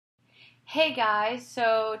Hey guys,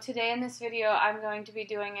 so today in this video I'm going to be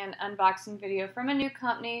doing an unboxing video from a new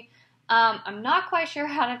company. I'm not quite sure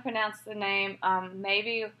how to pronounce the name,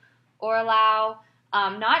 maybe Oraloa,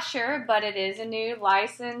 not sure, but it is a new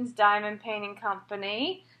licensed diamond painting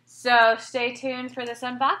company. So stay tuned for this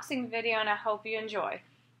unboxing video and I hope you enjoy.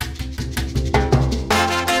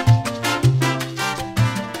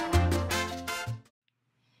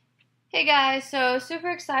 Hey guys, so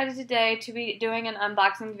super excited today to be doing an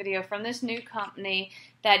unboxing video from this new company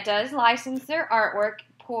that does license their artwork,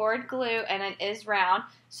 poured glue, and it is round.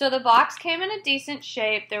 So the box came in a decent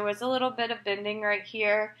shape. There was a little bit of bending right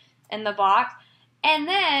here in the box. And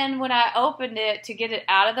then when I opened it to get it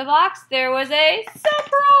out of the box, there was a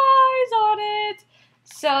surprise on it.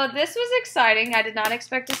 So this was exciting. I did not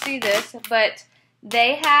expect to see this, but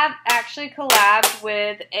they have actually collabed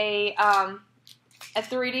with a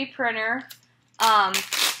 3D printer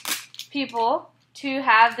people to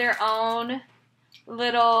have their own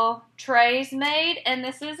little trays made, and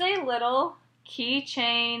this is a little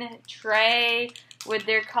keychain tray with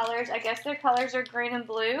their colors. I guess their colors are green and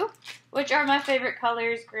blue, which are my favorite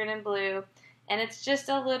colors, green and blue, and it's just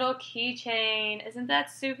a little keychain. Isn't that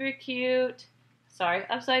super cute? Sorry,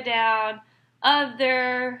 upside down, of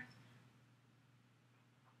their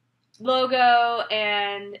logo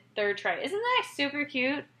and their tray. Isn't that super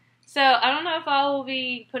cute? So I don't know if I will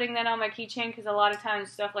be putting that on my keychain because a lot of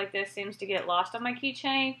times stuff like this seems to get lost on my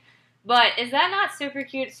keychain. But is that not super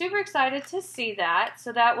cute? Super excited to see that.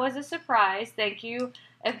 So that was a surprise. Thank you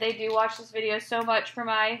if they do watch this video so much for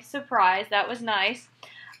my surprise. That was nice.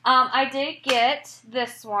 I did get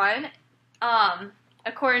this one.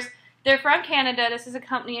 Of course, they're from Canada. This is a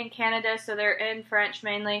company in Canada, so they're in French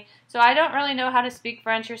mainly. So I don't really know how to speak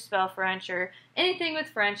French or spell French or anything with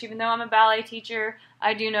French. Even though I'm a ballet teacher,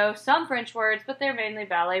 I do know some French words, but they're mainly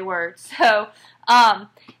ballet words. So I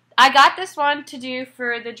got this one to do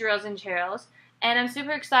for the drills and trails, and I'm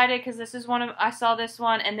super excited because this is I saw this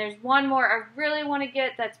one, and there's one more I really want to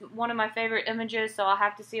get. That's one of my favorite images, so I'll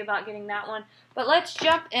have to see about getting that one. But let's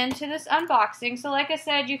jump into this unboxing. So like I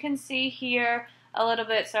said, you can see here a little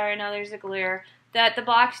bit, sorry, now there's a glare, that the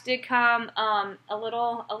box did come a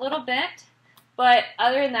little bent, but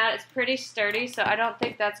other than that, it's pretty sturdy, so I don't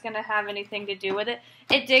think that's going to have anything to do with it.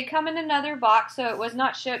 It did come in another box, so it was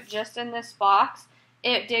not shipped just in this box.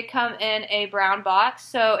 It did come in a brown box,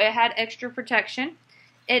 so it had extra protection.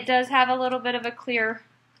 It does have a little bit of a clear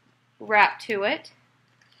wrap to it.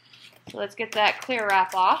 So let's get that clear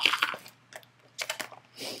wrap off.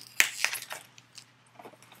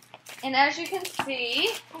 And as you can see,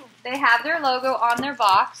 they have their logo on their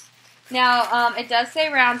box. Now, it does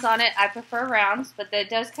say rounds on it. I prefer rounds, but it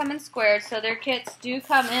does come in squares, so their kits do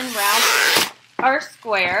come in round or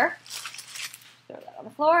square. Throw that on the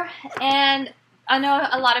floor. And I know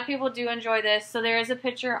a lot of people do enjoy this, so there is a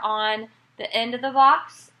picture on the end of the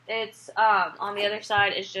box. It's on the other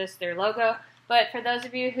side is just their logo. But for those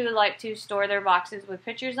of you who like to store their boxes with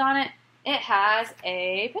pictures on it, it has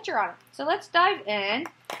a picture on it. So let's dive in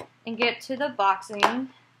and get to the boxing.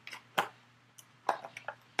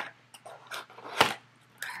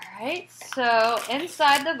 Alright, so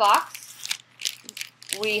inside the box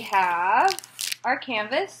we have our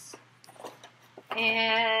canvas,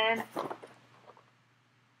 and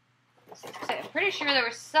I'm pretty sure there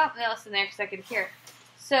was something else in there because I could hear it.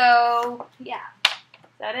 So yeah,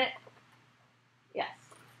 is that it? Yes.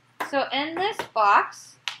 So in this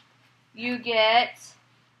box you get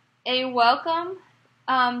a welcome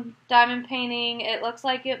diamond painting. It looks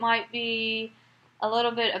like it might be a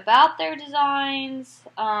little bit about their designs,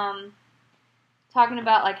 talking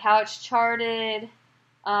about like how it's charted.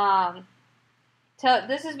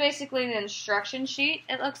 This is basically the instruction sheet,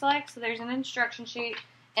 it looks like. So there's an instruction sheet,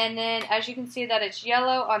 and then as you can see that it's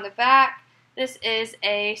yellow on the back. This is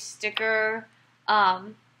a sticker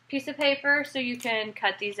piece of paper, so you can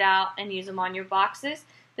cut these out and use them on your boxes.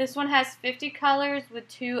 This one has 50 colors with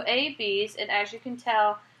 2 ABs, and as you can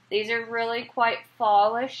tell, these are really quite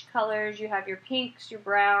fallish colors. You have your pinks, your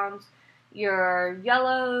browns, your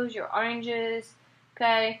yellows, your oranges,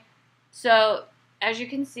 okay? So, as you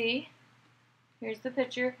can see, here's the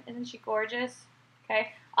picture. Isn't she gorgeous?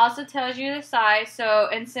 Okay. Also tells you the size. So,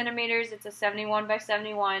 in centimeters, it's a 71 by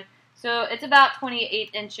 71. So, it's about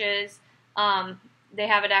 28 inches. They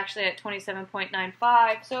have it actually at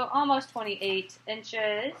 27.95, so almost 28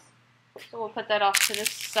 inches. So we'll put that off to the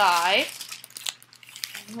side.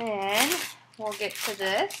 And then we'll get to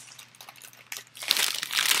this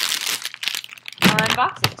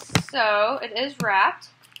unboxing. So it is wrapped.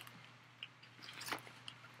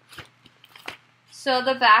 So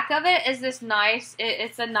the back of it is this nice,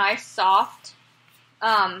 it's a nice soft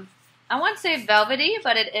I wouldn't say velvety,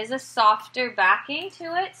 but it is a softer backing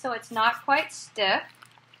to it, so it's not quite stiff.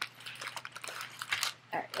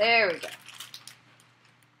 Alright, there we go.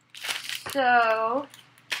 So,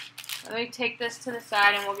 let me take this to the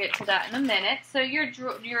side and we'll get to that in a minute. So your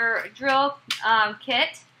drill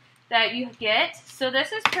kit that you get, so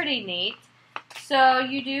this is pretty neat. So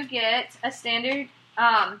you do get a standard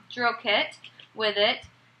drill kit with it.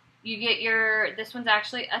 You get this one's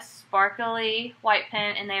actually a sparkly white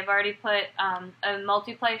pen, and they've already put a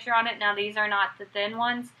multi-placer on it. Now these are not the thin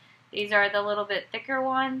ones. These are the little bit thicker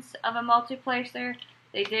ones of a multi-placer.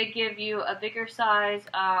 They did give you a bigger size.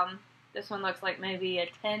 This one looks like maybe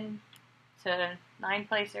a 10 to 9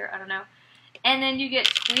 placer, I don't know. And then you get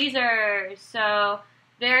tweezers. So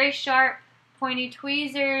very sharp, pointy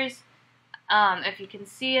tweezers. If you can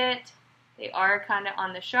see it, they are kind of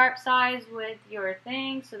on the sharp side with your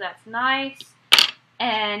thing, so that's nice.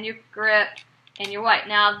 And your grip and your white.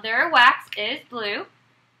 Now their wax is blue,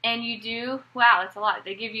 and you do, wow, it's a lot.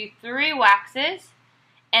 They give you 3 waxes,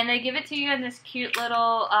 and they give it to you in this cute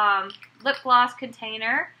little lip gloss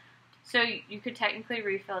container. So you could technically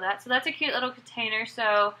refill that. So that's a cute little container.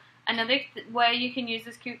 So another way you can use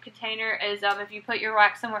this cute container is if you put your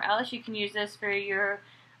wax somewhere else, you can use this for your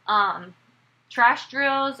trash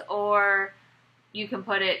drills, or you can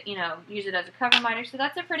put it, use it as a cover miter. So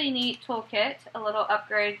that's a pretty neat toolkit, a little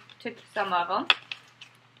upgrade to some of them.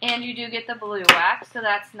 And you do get the blue wax, so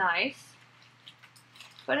that's nice.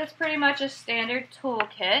 But it's pretty much a standard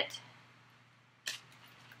toolkit.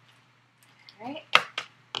 Alright.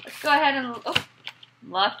 Let's go ahead and,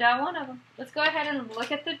 left out one of them. Let's go ahead and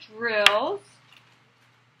look at the drills.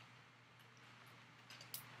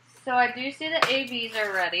 So I do see the ABs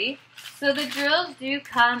are ready. So the drills do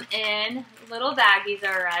come in little baggies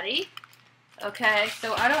already. Okay,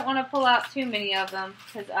 so I don't want to pull out too many of them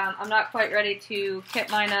because I'm not quite ready to kit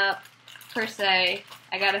mine up per se.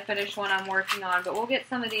 I got to finish one I'm working on, but we'll get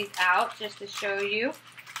some of these out just to show you.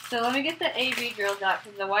 So let me get the AB drills out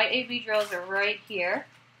because the white AB drills are right here.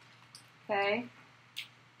 Okay,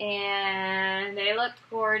 and they look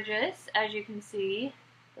gorgeous, as you can see,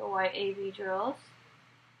 the white AB drills.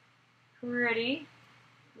 Pretty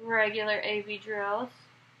regular AB drills.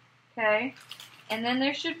 Okay, and then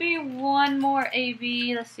there should be one more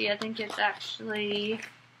AB. Let's see, I think it's actually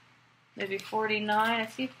maybe 49. I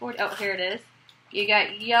see 40. Oh, here it is. You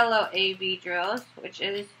got yellow AB drills, which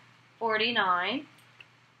is 49.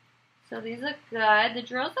 So these look good. The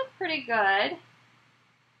drills look pretty good.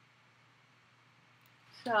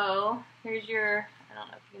 So here's your, I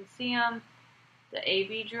don't know if you can see them, the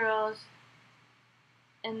AB drills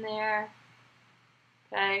in there.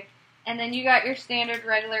 Okay, and then you got your standard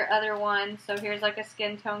regular other ones. So here's like a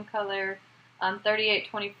skin tone color,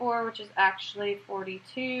 3824, which is actually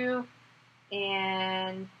 42.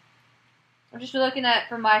 And I'm just looking at it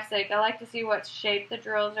for my sake. I like to see what shape the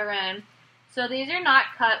drills are in. So these are not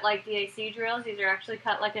cut like DAC drills. These are actually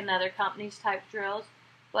cut like another company's type drills.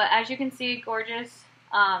 But as you can see, gorgeous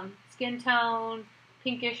skin tone,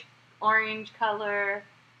 pinkish orange color,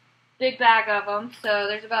 big bag of them. So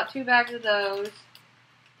there's about 2 bags of those.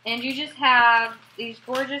 And you just have these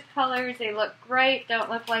gorgeous colors. They look great. Don't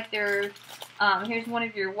look like they're, here's one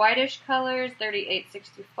of your whitish colors,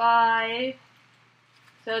 3865.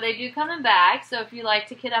 So they do come in bags. So if you like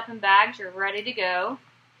to kit up in bags, you're ready to go.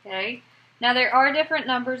 Okay. Now there are different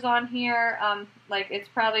numbers on here. Like it's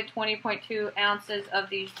probably 20.2 ounces of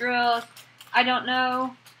these drills. I don't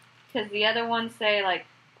know, because the other ones say like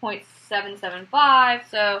 0.775,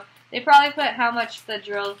 so they probably put how much the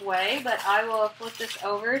drills weigh, but I will flip this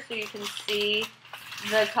over so you can see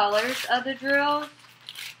the colors of the drills.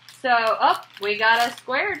 So, oh, we got a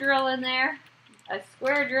square drill in there. A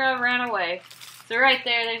square drill ran away. So right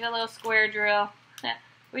there's a little square drill.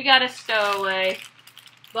 We got a stowaway.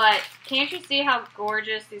 But can't you see how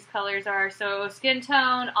gorgeous these colors are? So skin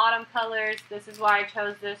tone, autumn colors. This is why I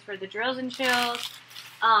chose this for the drills and chills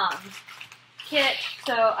kit.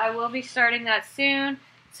 So I will be starting that soon.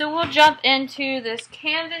 So we'll jump into this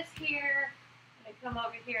canvas here. I'm going to come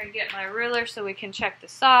over here and get my ruler so we can check the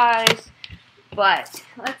size. But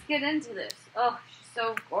let's get into this. Oh, she's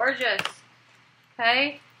so gorgeous.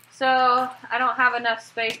 Okay, so I don't have enough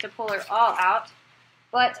space to pull her all out.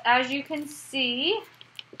 But as you can see,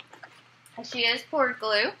 she is poured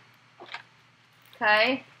glue.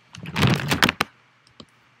 Okay.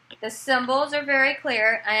 The symbols are very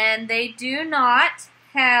clear, and they do not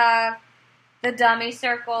have the dummy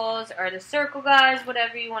circles or the circle guys,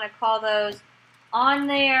 whatever you want to call those, on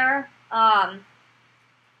there.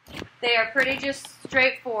 They are pretty just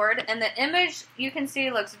straightforward, and the image you can see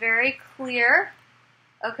looks very clear.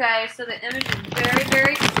 Okay, so the image is very,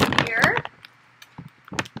 very clear.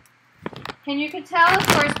 And you can tell, of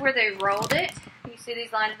course, where they rolled it. You see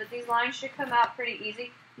these lines, but these lines should come out pretty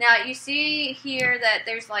easy. Now, you see here that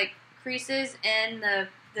there's like creases in the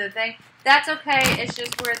thing. That's okay. It's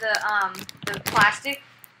just where the plastic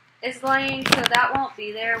is laying, so that won't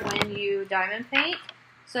be there when you diamond paint.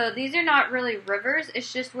 So these are not really rivers.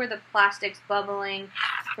 It's just where the plastic's bubbling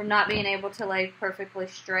from not being able to lay perfectly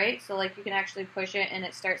straight. So like you can actually push it and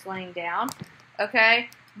it starts laying down. Okay?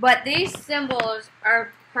 But these symbols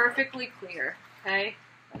are perfectly clear. Okay?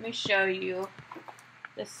 Let me show you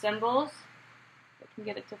the symbols. If I can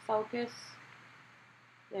get it to focus.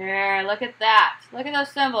 There, look at that. Look at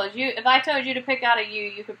those symbols. If I told you to pick out a U,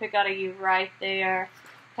 you could pick out a U right there.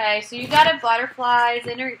 Okay, so you got a butterflies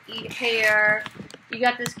in her hair. You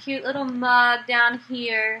got this cute little mug down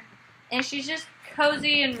here. And she's just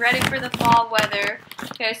cozy and ready for the fall weather.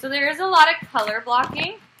 Okay, so there is a lot of color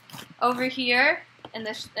blocking over here in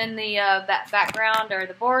the background or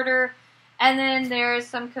the border. And then there's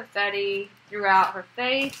some confetti throughout her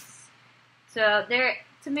face. So there,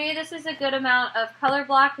 to me, this is a good amount of color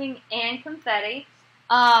blocking and confetti.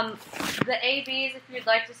 The ABs, if you'd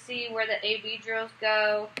like to see where the AB drills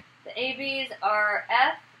go, the ABs are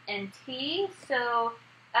F and T. So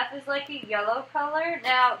F is like a yellow color.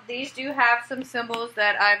 Now, these do have some symbols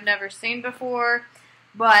that I've never seen before,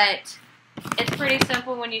 but it's pretty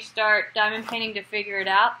simple when you start diamond painting to figure it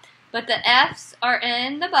out. But the F's are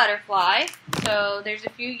in the butterfly, so there's a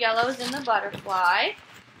few yellows in the butterfly.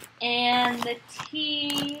 And the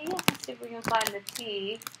T, let's see if we can find the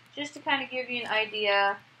T, just to kind of give you an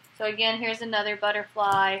idea. So again, here's another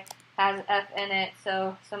butterfly, has F in it,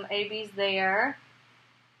 so some ABs there.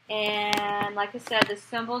 And like I said, the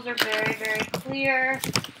symbols are very, very clear.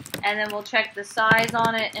 And then we'll check the size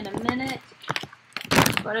on it in a minute.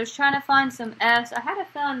 But I was trying to find some F's. I had a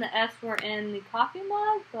feeling the F's were in the coffee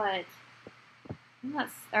mug, but I'm not,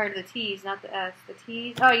 or the T's, not the F's, the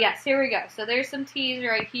T's. Oh yes, here we go. So there's some T's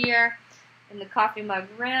right here in the coffee mug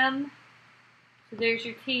rim. So there's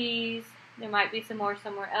your T's. There might be some more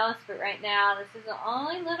somewhere else, but right now this is the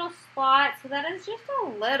only little spot. So that is just a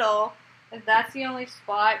little. If that's the only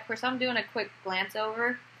spot. Of course, I'm doing a quick glance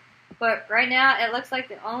over. But right now, it looks like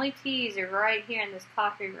the only T's are right here in this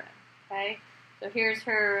coffee rim. Okay? So here's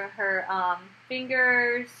her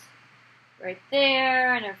fingers right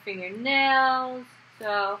there, and her fingernails.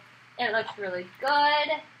 So it looks really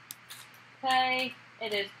good. Okay?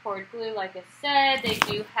 It is poured glue, like I said. They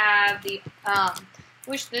do have the,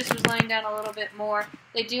 wish this was laying down a little bit more.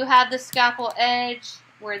 They do have the scalpel edge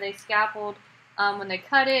where they scalpeled when they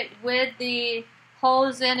cut it with the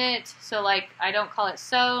holes in it. So like, I don't call it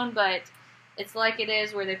sewn, but it's like it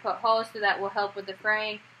is where they put holes, so that will help with the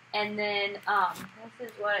fraying. And then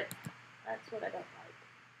that's what I don't like.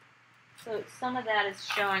 So some of that is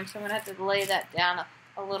showing, so I'm going to have to lay that down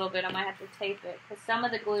a little bit. I might have to tape it because some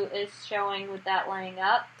of the glue is showing with that laying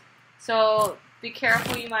up. So be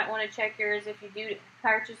careful. You might want to check yours if you do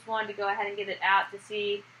purchase one, to go ahead and get it out to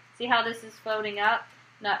see how this is folding up.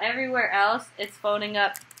 Now everywhere else it's folding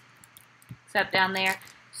up except down there.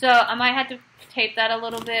 So I might have to tape that a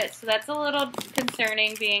little bit. So that's a little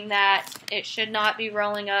concerning, being that it should not be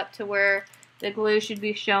rolling up to where the glue should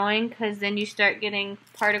be showing, because then you start getting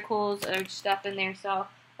particles or stuff in there. So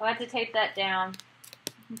I'll have to tape that down.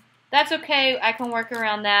 That's okay. I can work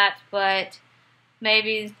around that, but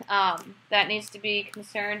maybe that needs to be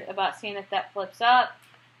concerned about, seeing if that flips up,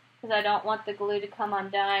 because I don't want the glue to come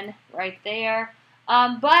undone right there.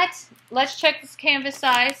 But let's check this canvas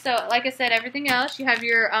size. So like I said, everything else, you have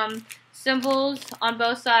your symbols on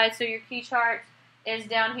both sides. So your key chart is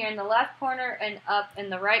down here in the left corner and up in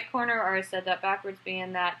the right corner, or I said that backwards,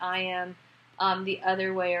 being that I am the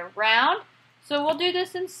other way around. So we'll do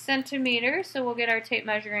this in centimeters. So we'll get our tape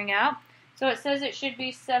measuring out. So it says it should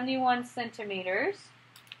be 71 centimeters.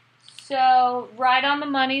 So right on the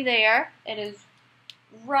money there. It is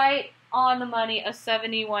right on the money of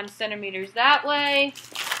 71 centimeters that way,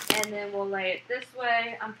 and then we'll lay it this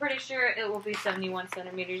way. I'm pretty sure it will be 71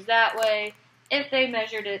 centimeters that way if they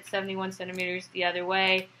measured it 71 centimeters the other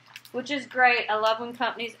way, which is great. I love when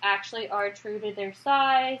companies actually are true to their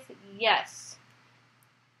size. Yes,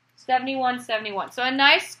 71, 71. So a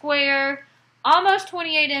nice square, almost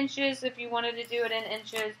 28 inches if you wanted to do it in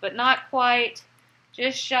inches, but not quite,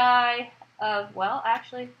 just shy of, well,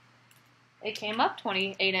 actually, it came up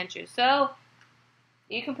 28 inches. So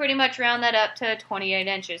you can pretty much round that up to 28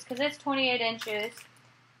 inches, because it's 28 inches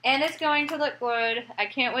and it's going to look good. I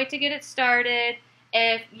can't wait to get it started.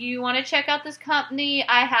 If you want to check out this company,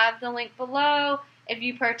 I have the link below. If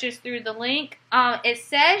you purchase through the link, it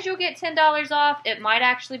says you'll get $10 off. It might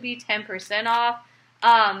actually be 10% off,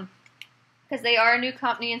 because they are a new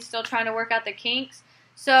company and still trying to work out the kinks.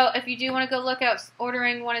 So if you do want to go look at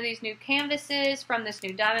ordering one of these new canvases from this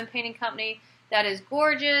new diamond painting company that is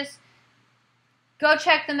gorgeous, go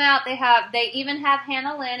check them out. They even have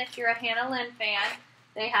Hannah Lynn if you're a Hannah Lynn fan.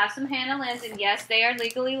 They have some Hannah Lynn's, and yes, they are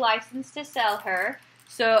legally licensed to sell her.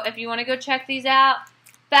 So if you want to go check these out,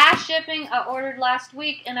 fast shipping. I ordered last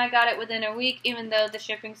week and I got it within a week, even though the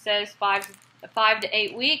shipping says 5 to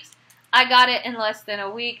 8 weeks. I got it in less than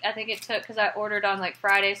a week. I think it took, because I ordered on like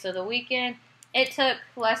Friday, so the weekend. It took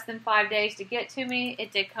less than 5 days to get to me.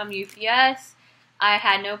 It did come UPS. I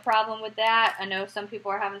had no problem with that. I know some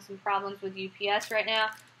people are having some problems with UPS right now,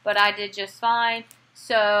 but I did just fine.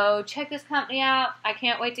 So check this company out. I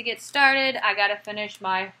can't wait to get started. I got to finish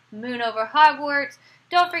my Moon over Hogwarts.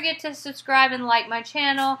 Don't forget to subscribe and like my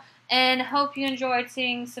channel. And hope you enjoyed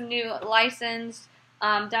seeing some new licensed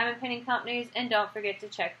diamond painting companies. And don't forget to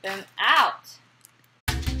check them out.